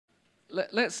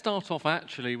Let's start off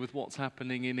actually with what's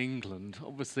happening in England.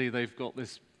 Obviously, they've got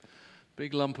this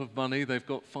big lump of money. They've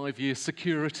got 5-year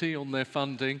security on their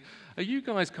funding. Are you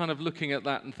guys kind of looking at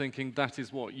that and thinking that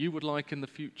is what you would like in the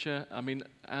future? I mean,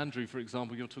 Andrew, for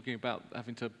example, you're talking about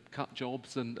having to cut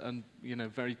jobs and you know,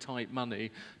 very tight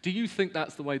money. Do you think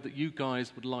that's the way that you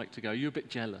guys would like to go? You're a bit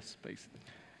jealous, basically.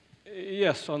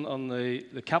 Yes, on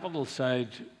the capital side,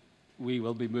 we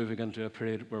will be moving into a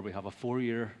period where we have a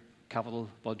 4-year capital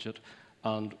budget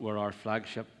and where our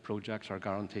flagship projects are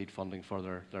guaranteed funding for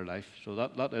their life. So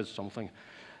that is something.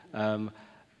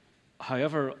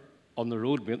 However, on the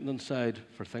road maintenance side,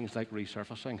 for things like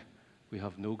resurfacing, we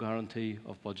have no guarantee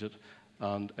of budget,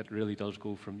 and it really does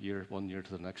go from one year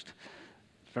to the next.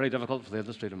 It's very difficult for the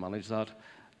industry to manage that.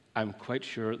 I'm quite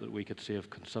sure that we could save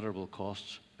considerable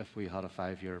costs if we had a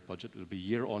 5-year budget. It would be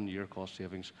year-on-year cost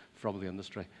savings from the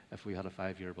industry if we had a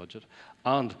 5-year budget.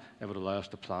 And it would allow us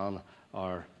to plan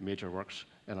our major works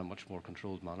in a much more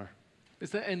controlled manner.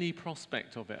 Is there any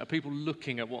prospect of it? Are people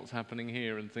looking at what's happening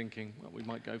here and thinking, well, we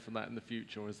might go for that in the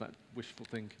future, or is that wishful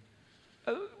thinking?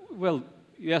 Well,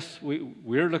 yes,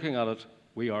 we're looking at it.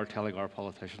 We are telling our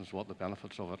politicians what the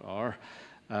benefits of it are.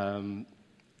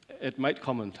 It might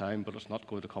come in time, but it's not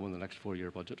going to come in the next 4-year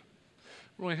budget.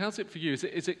 Roy, how's it for you?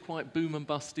 Is it quite boom and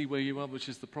busty where you are, which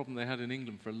is the problem they had in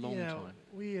England for a long time?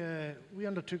 We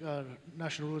undertook our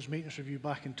National Roads Maintenance Review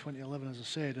back in 2011, as I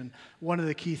said, and one of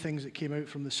the key things that came out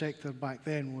from the sector back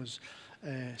then was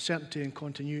certainty and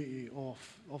continuity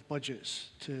of budgets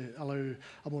to allow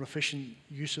a more efficient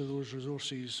use of those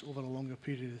resources over a longer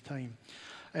period of time.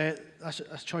 That's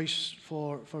a choice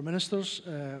for ministers.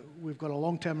 We've got a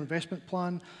long-term investment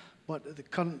plan, but at the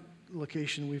current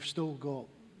location, we've still got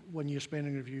 1-year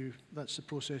spending review. That's the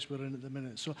process we're in at the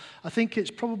minute. So I think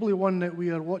it's probably one that we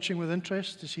are watching with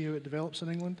interest to see how it develops in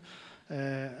England.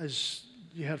 As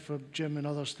you heard from Jim and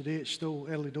others today, it's still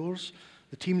early doors.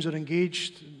 The teams are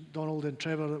engaged. Donald and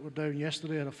Trevor that were down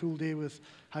yesterday had a full day with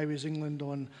Highways England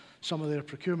on some of their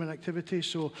procurement activities.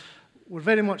 So we're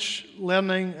very much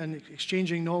learning and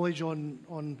exchanging knowledge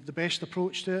on the best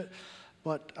approach to it.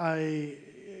 But I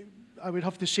would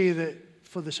have to say that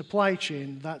for the supply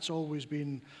chain, that's always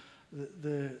been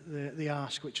the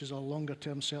ask, which is a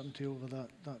longer-term certainty over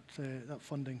that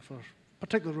funding for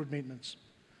particular road maintenance.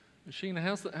 Sheena,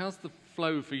 how's the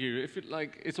flow for you? If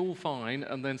it's all fine,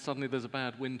 and then suddenly there's a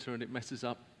bad winter and it messes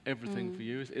up everything for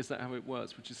you, is that how it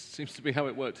works? Which seems to be how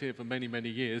it worked here for many, many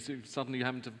years. Suddenly you're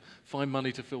having to find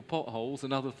money to fill potholes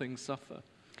and other things suffer.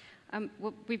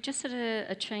 Well, we've just had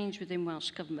a change within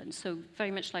Welsh Government. So very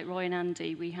much like Roy and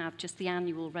Andy, we have just the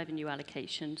annual revenue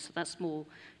allocation. So that's more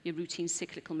your routine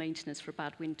cyclical maintenance for a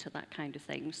bad winter, that kind of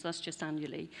thing. So that's just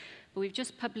annually. But we've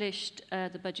just published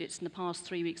the budgets in the past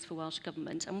 3 weeks for Welsh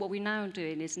Government. And what we're now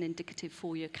doing is an indicative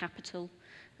 4-year capital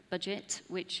budget,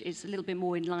 which is a little bit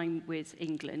more in line with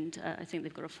England. I think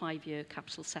they've got a 5-year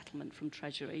capital settlement from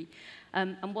Treasury.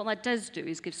 And what that does do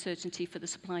is give certainty for the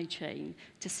supply chain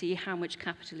to see how much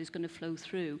capital is going to flow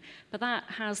through. But that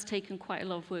has taken quite a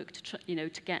lot of work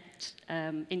to get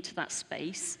into that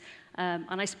space.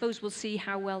 And I suppose we'll see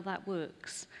how well that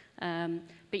works.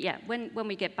 But yeah, when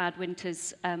we get bad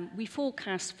winters, we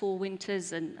forecast 4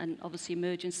 winters and obviously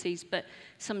emergencies, but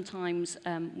sometimes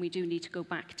we do need to go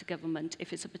back to government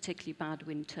if it's a particularly bad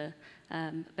winter.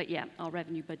 But yeah, our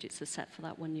revenue budgets are set for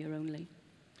that 1 year only.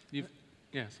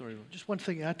 Yeah, sorry. Just one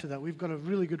thing to add to that, we've got a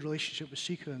really good relationship with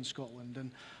SECRA in Scotland,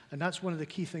 and that's one of the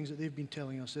key things that they've been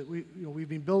telling us, that we've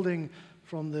been building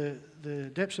from the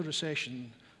depths of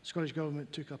recession. The Scottish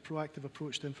Government took a proactive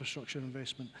approach to infrastructure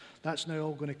investment. That's now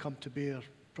all going to come to bear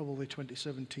probably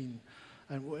 2017.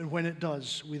 And when it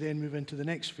does, we then move into the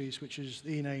next phase, which is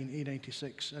the A9,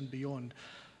 A96 and beyond.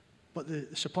 But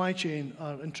the supply chain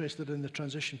are interested in the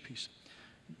transition piece.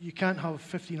 You can't have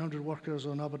 1,500 workers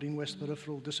on Aberdeen West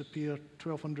Peripheral disappear,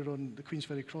 1,200 on the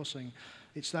Queensferry crossing.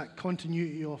 It's that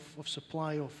continuity of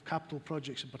supply of capital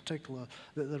projects in particular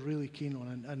that they're really keen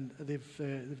on, and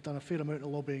they've done a fair amount of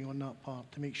lobbying on that part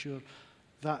to make sure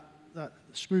that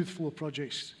smooth flow of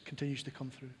projects continues to come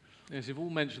through. Yes, you've all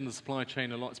mentioned the supply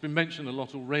chain a lot. It's been mentioned a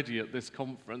lot already at this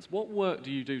conference. What work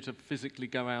do you do to physically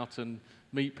go out and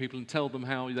meet people and tell them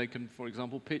how they can, for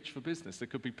example, pitch for business? There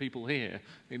could be people here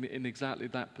in exactly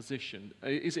that position.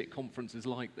 Is it conferences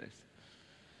like this?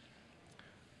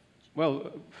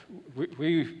 Well,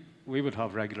 we would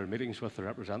have regular meetings with the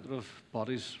representative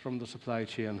bodies from the supply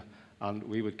chain, and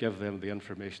we would give them the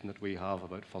information that we have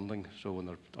about funding. So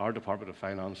when our Department of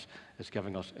Finance is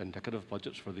giving us indicative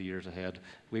budgets for the years ahead,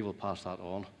 we will pass that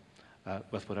on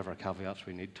with whatever caveats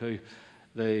we need to.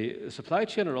 The supply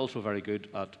chain are also very good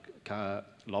at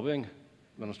lobbying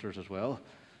ministers as well.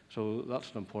 So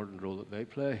that's an important role that they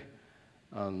play.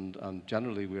 And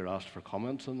generally we're asked for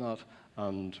comments on that.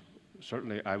 And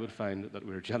certainly I would find that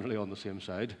we're generally on the same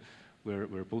side.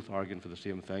 We're both arguing for the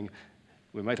same thing.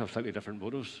 We might have slightly different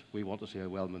motives. We want to see a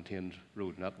well-maintained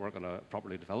road network and a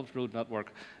properly developed road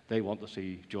network. They want to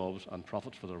see jobs and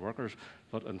profits for their workers.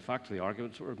 But in fact, the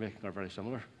arguments that we're making are very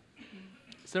similar.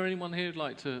 Is there anyone here who'd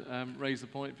like to raise a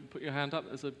point? Put your hand up.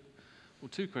 There's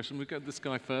two questions. We'll go to this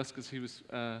guy first because he was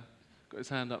got his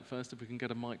hand up first. If we can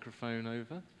get a microphone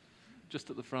over, just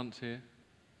at the front here.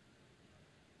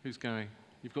 Who's going?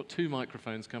 You've got 2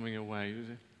 microphones coming your way.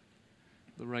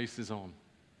 The race is on.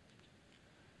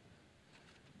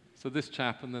 So this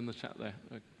chap and then the chap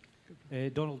there.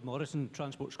 Donald Morrison,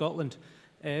 Transport Scotland.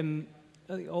 I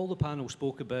think all the panel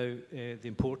spoke about the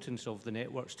importance of the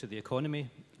networks to the economy,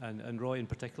 and Roy in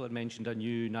particular mentioned a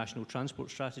new national transport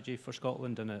strategy for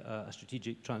Scotland and a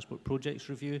strategic transport projects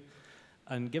review.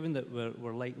 And given that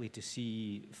we're likely to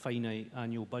see finite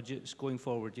annual budgets going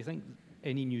forward, do you think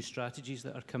any new strategies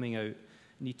that are coming out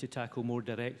need to tackle more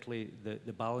directly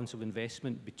the balance of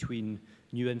investment between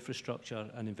new infrastructure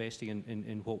and investing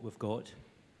in what we've got?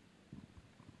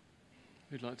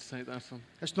 Who'd like to take that on?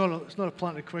 It's not a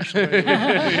planted question.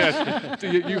 Yes.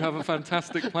 You have a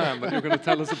fantastic plan that you're going to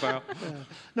tell us about.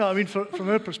 No, I mean, from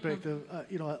our perspective,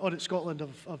 Audit Scotland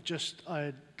have just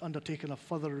undertaken a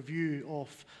further review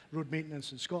of road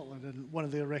maintenance in Scotland, and one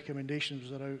of their recommendations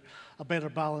was about a better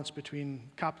balance between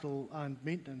capital and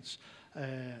maintenance.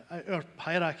 Our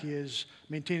hierarchy is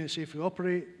maintain it safely,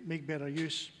 operate, make better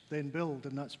use, then build,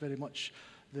 and that's very much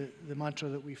the mantra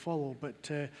that we follow.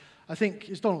 But I think,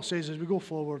 as Donald says, as we go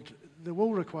forward, there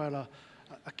will require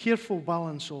a careful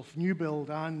balance of new build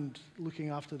and looking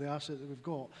after the asset that we've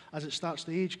got as it starts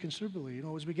to age considerably. You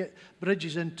know, as we get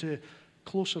bridges into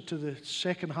closer to the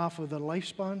second half of their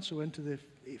lifespan, so into the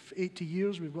 80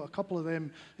 years, we've got a couple of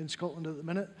them in Scotland at the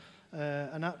minute,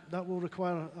 and that will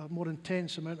require a more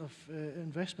intense amount of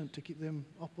investment to keep them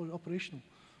operational.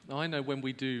 Now, I know when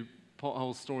we do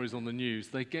pothole stories on the news,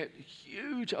 they get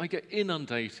huge. I get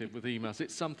inundated with emails.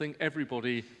 It's something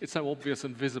everybody, it's so obvious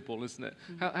and visible, isn't it?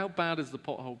 How bad is the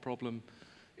pothole problem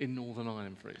in Northern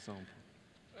Ireland, for example?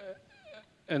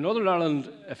 In Northern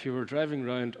Ireland, if you were driving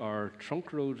around our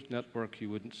trunk road network,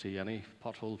 you wouldn't see any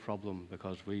pothole problem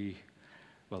because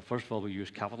well, first of all, we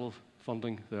use capital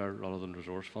funding there rather than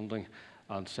resource funding,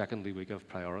 and secondly, we give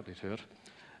priority to it.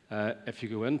 If you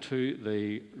go into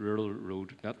the rural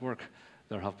road network,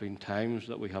 there have been times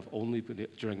that we have only been,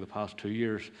 during the past 2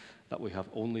 years, that we have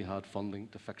only had funding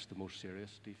to fix the most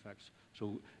serious defects.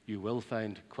 So you will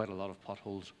find quite a lot of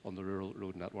potholes on the rural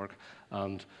road network.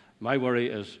 And my worry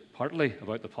is partly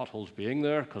about the potholes being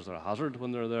there, because they're a hazard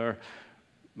when they're there.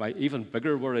 My even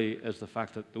bigger worry is the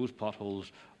fact that those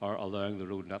potholes are allowing the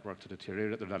road network to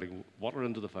deteriorate. They're letting water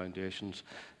into the foundations.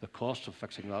 The costs of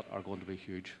fixing that are going to be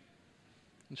huge.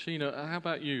 And Sheena, how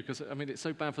about you? Because, I mean, it's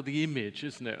so bad for the image,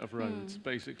 isn't it, of roads,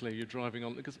 basically. You're driving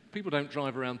on, because people don't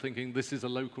drive around thinking this is a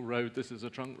local road, this is a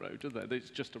trunk road, do they? It's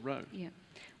just a road. Yeah.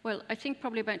 Well, I think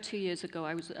probably about 2 years ago,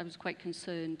 I was quite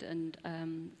concerned,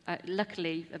 and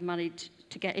luckily I've managed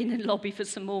to get in and lobby for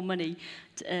some more money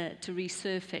to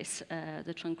resurface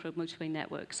the trunk road motorway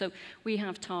network. So we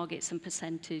have targets and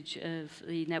percentage of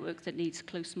the network that needs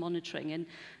close monitoring, and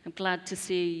I'm glad to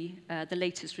see the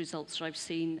latest results that I've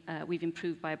seen. We've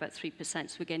improved by about 3%,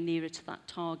 so we're getting nearer to that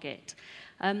target.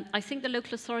 I think the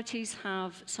local authorities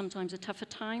have sometimes a tougher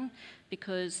time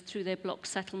because through their block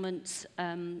settlements,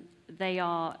 they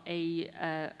are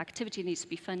activity needs to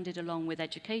be funded along with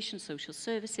education, social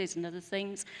services and other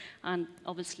things, and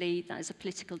obviously that is a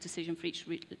political decision for each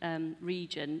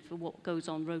region for what goes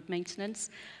on road maintenance.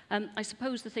 I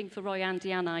suppose the thing for Roy,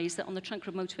 Andy and I is that on the trunk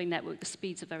road motorway network the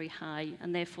speeds are very high,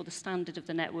 and therefore the standard of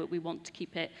the network, we want to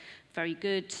keep it very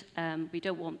good. We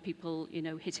don't want people, you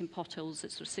know, hitting potholes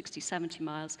at sort of 60, 70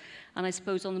 miles. And I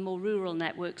suppose on the more rural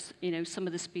networks, you know, some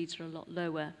of the speeds are a lot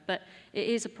lower. But it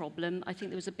is a problem. I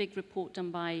think there was a big report done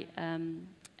by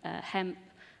HEMP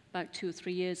about 2 or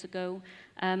 3 years ago.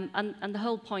 And the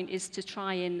whole point is to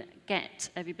try and get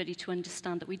everybody to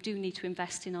understand that we do need to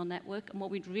invest in our network. And what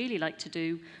we'd really like to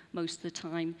do most of the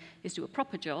time is do a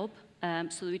proper job,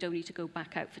 so that we don't need to go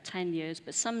back out for 10 years.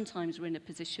 But sometimes we're in a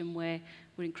position where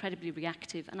we're incredibly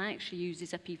reactive, and that actually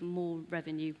uses up even more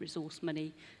revenue, resource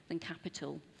money than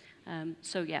capital.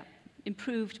 So yeah,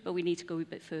 improved, but we need to go a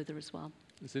bit further as well.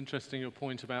 It's interesting your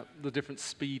point about the different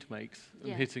speed makes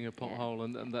and hitting a pothole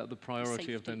and the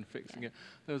priority of then fixing it.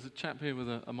 There was a chap here with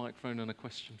a microphone and a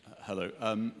question. Hello.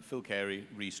 Phil Carey,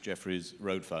 Rees Jeffries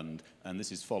Road Fund, and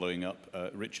this is following up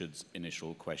Richard's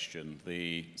initial question.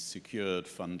 The secured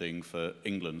funding for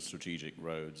England's strategic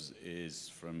roads is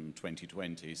from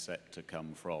 2020 set to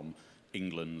come from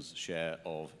England's share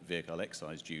of vehicle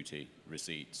excise duty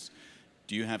receipts.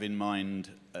 Do you have in mind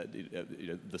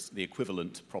the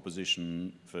equivalent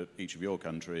proposition for each of your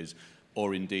countries,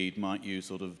 or indeed might you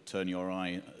sort of turn your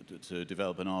eye to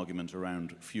develop an argument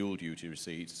around fuel duty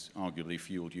receipts? Arguably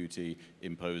fuel duty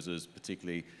imposes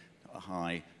particularly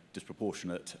high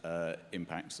disproportionate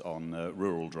impacts on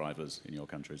rural drivers in your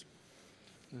countries.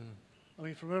 I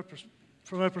mean,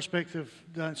 from our perspective,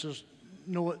 the answer's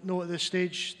no at this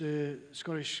stage. The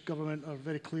Scottish Government are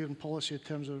very clear in policy in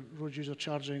terms of road user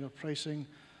charging or pricing,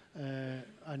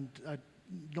 and I've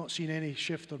not seen any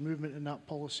shift or movement in that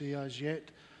policy as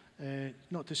yet.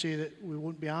 Not to say that we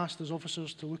won't be asked as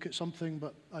officers to look at something,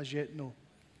 but as yet, no.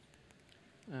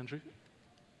 Andrew?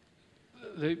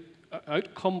 The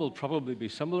outcome will probably be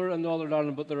similar in Northern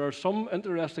Ireland, but there are some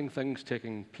interesting things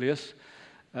taking place.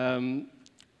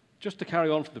 Just to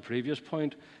carry on from the previous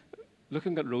point,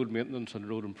 looking at road maintenance and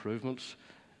road improvements,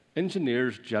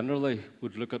 engineers generally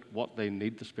would look at what they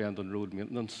need to spend on road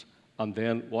maintenance, and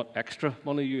then what extra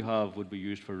money you have would be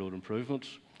used for road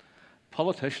improvements.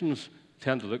 Politicians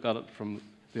tend to look at it from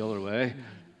the other way.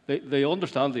 They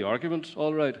understand the arguments,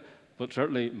 all right, but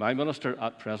certainly my minister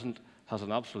at present has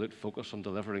an absolute focus on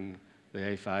delivering the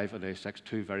A5 and A6,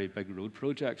 two very big road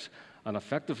projects. And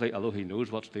effectively, although he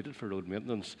knows what's needed for road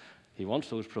maintenance, he wants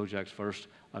those projects first,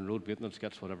 and road maintenance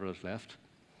gets whatever is left.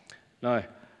 Now,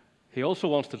 he also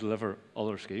wants to deliver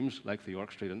other schemes, like the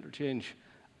York Street interchange,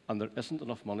 and there isn't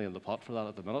enough money in the pot for that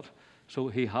at the minute. So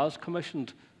he has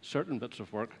commissioned certain bits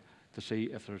of work to see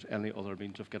if there's any other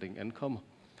means of getting income.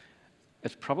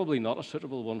 It's probably not a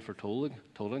suitable one for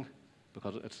tolling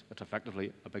because it's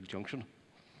effectively a big junction.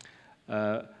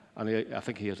 And I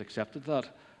think he has accepted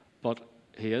that. But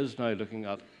he is now looking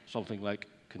at something like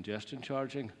congestion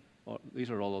charging. These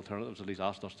are all alternatives that he's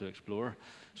asked us to explore.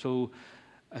 So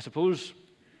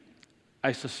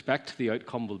I suspect the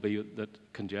outcome will be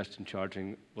that congestion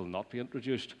charging will not be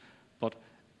introduced, but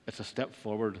it's a step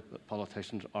forward that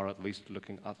politicians are at least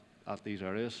looking at these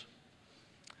areas.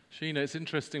 Sheena, it's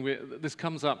interesting, this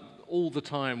comes up all the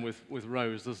time with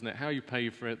roads, doesn't it? How you pay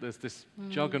for it, there's this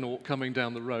juggernaut coming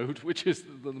down the road, which is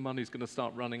the money's going to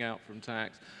start running out from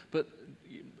tax. But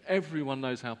everyone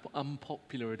knows how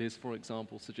unpopular it is, for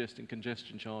example, suggesting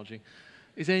congestion charging.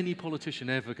 Is any politician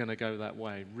ever going to go that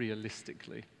way,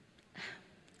 realistically?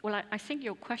 Well, I think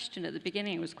your question at the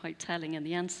beginning was quite telling, and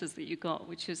the answers that you got,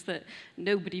 which is that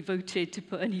nobody voted to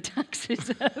put any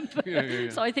taxes up.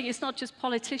 So I think it's not just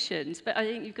politicians, but I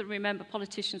think you've got to remember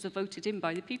politicians are voted in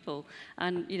by the people.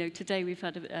 And, you know, today we've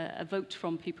had a vote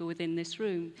from people within this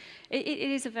room. It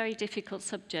is a very difficult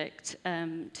subject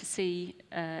to see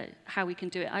how we can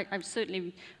do it. I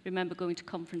certainly remember going to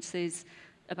conferences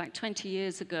about 20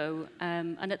 years ago,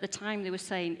 and at the time they were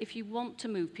saying, if you want to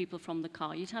move people from the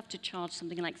car, you'd have to charge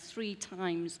something like 3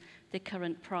 times the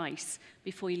current price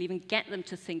before you'll even get them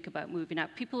to think about moving out.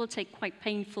 People will take quite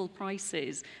painful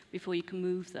prices before you can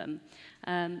move them.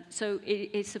 So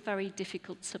it's a very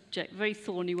difficult subject, very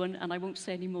thorny one, and I won't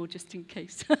say any more just in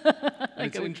case.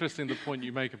 It's interesting the point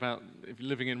you make about if you're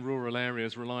living in rural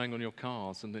areas, relying on your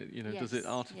cars, and does it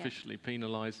artificially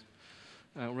penalise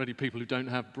already people who don't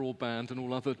have broadband and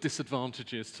all other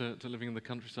disadvantages to living in the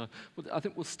countryside. Well, I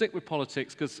think we'll stick with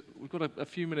politics because we've got a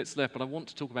few minutes left, but I want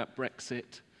to talk about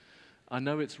Brexit. I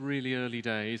know it's really early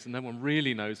days and no one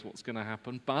really knows what's going to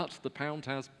happen, but the pound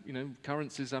has,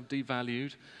 currencies have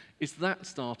devalued. Is that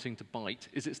starting to bite?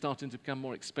 Is it starting to become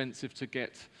more expensive to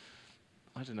get,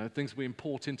 I don't know, things we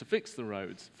import in to fix the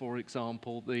roads? For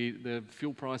example, the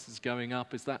fuel prices going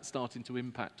up, is that starting to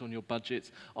impact on your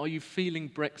budgets? Are you feeling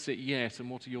Brexit yet, and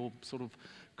what are your sort of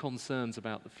concerns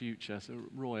about the future? So,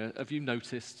 Roy, have you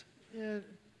noticed? Yeah, in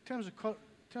terms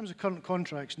of current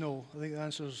contracts, no. I think the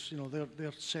answer is,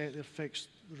 they're set, they're fixed,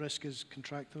 the risk is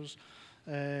contractors.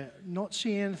 Not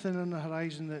seeing anything on the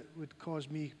horizon that would cause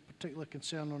me particular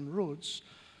concern on roads.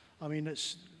 I mean, the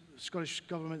Scottish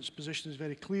Government's position is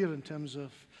very clear in terms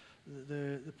of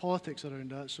the politics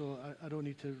around that, so I don't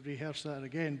need to rehearse that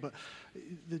again. But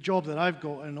the job that I've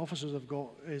got and officers have got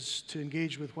is to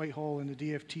engage with Whitehall and the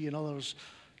DFT and others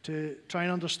to try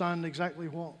and understand exactly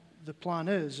what the plan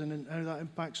is and how that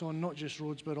impacts on not just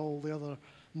roads but all the other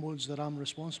modes that I'm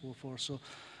responsible for. So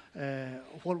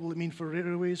What will it mean for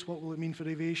railways? What will it mean for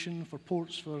aviation, for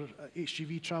ports, for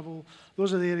HGV travel?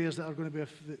 Those are the areas that are going to be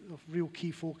of real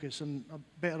key focus, and a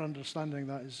better understanding of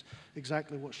that is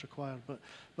exactly what's required.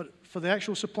 But for the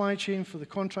actual supply chain, for the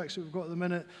contracts that we've got at the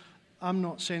minute, I'm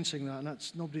not sensing that,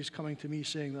 and nobody's coming to me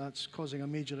saying that's causing a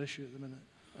major issue at the minute.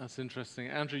 That's interesting.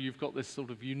 Andrew, you've got this sort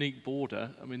of unique border.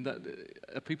 I mean,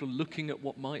 are people looking at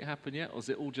what might happen yet, or is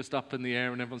it all just up in the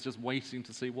air and everyone's just waiting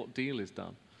to see what deal is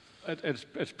done?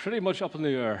 It's pretty much up in the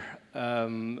air.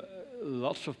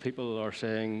 Lots of people are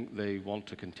saying they want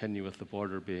to continue with the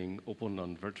border being open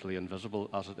and virtually invisible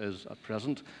as it is at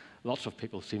present. Lots of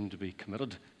people seem to be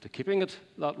committed to keeping it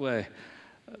that way.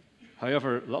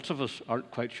 However, lots of us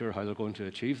aren't quite sure how they're going to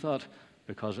achieve that,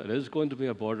 because it is going to be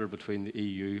a border between the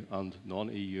EU and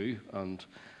non-EU, and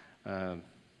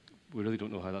we really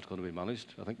don't know how that's going to be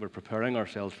managed. I think we're preparing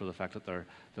ourselves for the fact that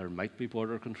there might be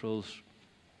border controls,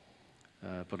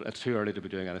 but it's too early to be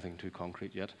doing anything too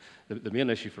concrete yet. The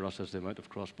main issue for us is the amount of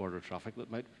cross-border traffic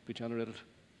that might be generated.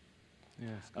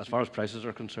 Yes, as far as prices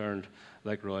are concerned,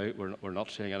 like Roy, we're not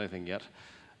seeing anything yet,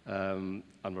 and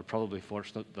we're probably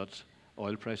fortunate that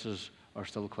oil prices are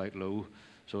still quite low.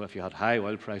 So if you had high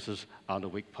oil prices and a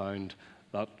weak pound,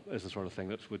 that is the sort of thing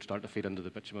that would start to feed into the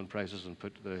bitumen prices and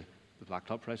put the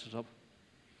blacktop prices up.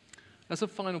 As a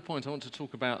final point, I want to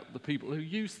talk about the people who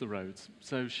use the roads.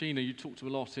 So, Sheena, you talked a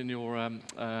lot in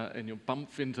your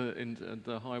bump into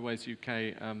the Highways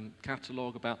UK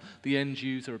catalogue about the end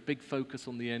user, a big focus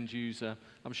on the end user.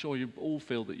 I'm sure you all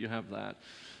feel that you have that.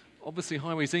 Obviously,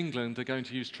 Highways England are going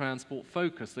to use Transport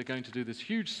Focus. They're going to do this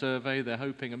huge survey. They're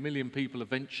hoping 1 million people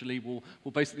eventually will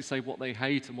basically say what they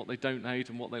hate and what they don't hate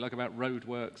and what they like about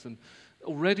roadworks. And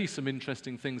already some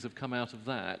interesting things have come out of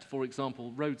that. For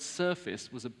example, road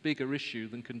surface was a bigger issue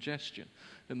than congestion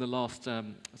in the last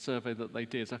survey that they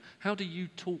did. So how do you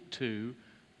talk to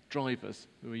drivers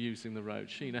who are using the road?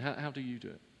 Sheena, how do you do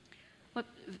it? Well,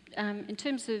 in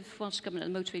terms of Welsh Government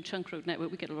and the Motorway Trunk Road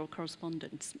Network, we get a lot of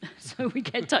correspondence. So we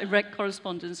get direct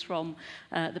correspondence from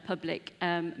the public.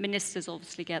 Ministers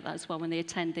obviously get that as well when they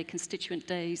attend their constituent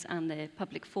days and their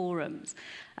public forums.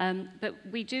 But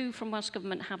we do, from Welsh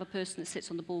Government, have a person that sits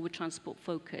on the board with Transport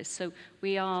Focus. So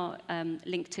we are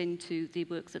linked into the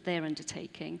work that they're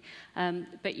undertaking.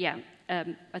 But yeah,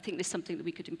 I think there's something that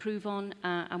we could improve on,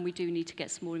 and we do need to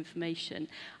get some more information.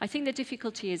 I think the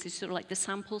difficulty is sort of like the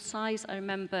sample size. I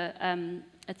remember,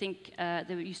 I think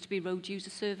there used to be road user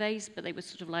surveys, but they were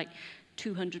sort of like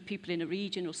 200 people in a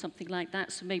region or something like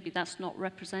that, so maybe that's not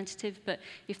representative, but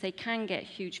if they can get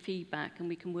huge feedback and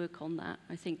we can work on that,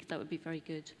 I think that would be very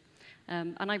good.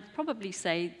 And I'd probably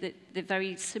say that the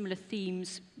very similar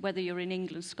themes, whether you're in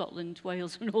England, Scotland,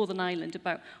 Wales, or Northern Ireland,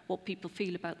 about what people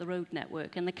feel about the road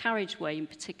network. And the carriageway in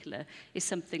particular is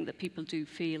something that people do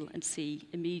feel and see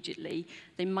immediately.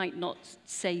 They might not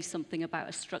say something about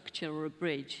a structure or a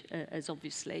bridge, as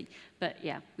obviously, but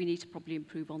yeah, we need to probably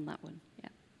improve on that one. Yeah.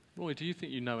 Roy, do you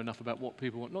think you know enough about what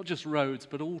people want, not just roads,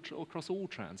 but across all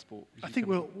transport? I think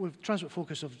with Transport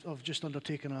Focus have just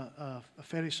undertaken a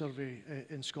ferry survey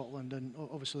in Scotland, and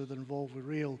obviously they're involved with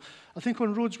rail. I think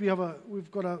on roads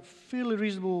we've got a fairly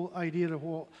reasonable idea of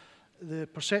what the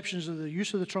perceptions of the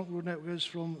use of the trunk road network is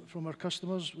from our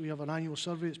customers. We have an annual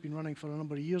survey. It's been running for a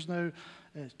number of years now.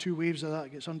 2 waves of that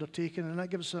gets undertaken, and that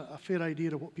gives us a fair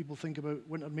idea of what people think about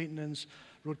winter maintenance,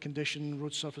 road condition,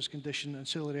 road surface condition,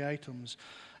 ancillary items.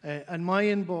 And my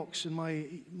inbox and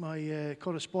my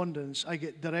correspondence, I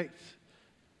get direct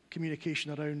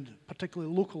communication around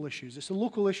particularly local issues. It's the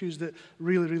local issues that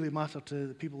really, really matter to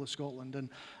the people of Scotland, and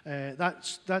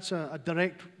that's a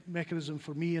direct mechanism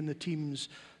for me and the teams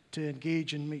to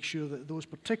engage and make sure that those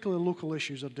particular local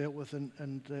issues are dealt with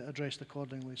and addressed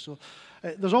accordingly. So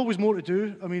there's always more to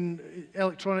do. I mean,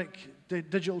 electronic,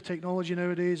 digital technology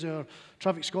nowadays, our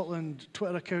Traffic Scotland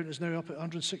Twitter account is now up at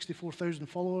 164,000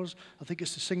 followers. I think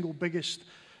it's the single biggest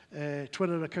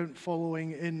Twitter account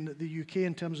following in the UK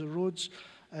in terms of roads.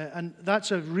 And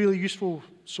that's a really useful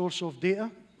source of data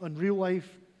on real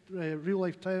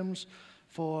life terms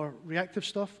for reactive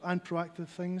stuff and proactive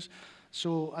things.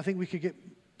 So I think we could get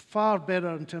far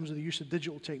better in terms of the use of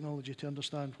digital technology to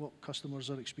understand what customers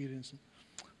are experiencing.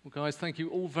 Well, guys, thank you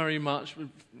all very much.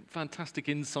 Fantastic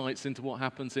insights into what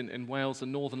happens in Wales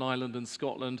and Northern Ireland and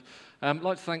Scotland. I'd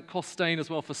like to thank HUK16 as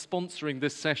well for sponsoring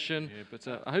this session, but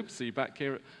I hope to see you back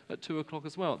here at 2 o'clock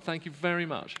as well. Thank you very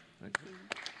much. Thank you.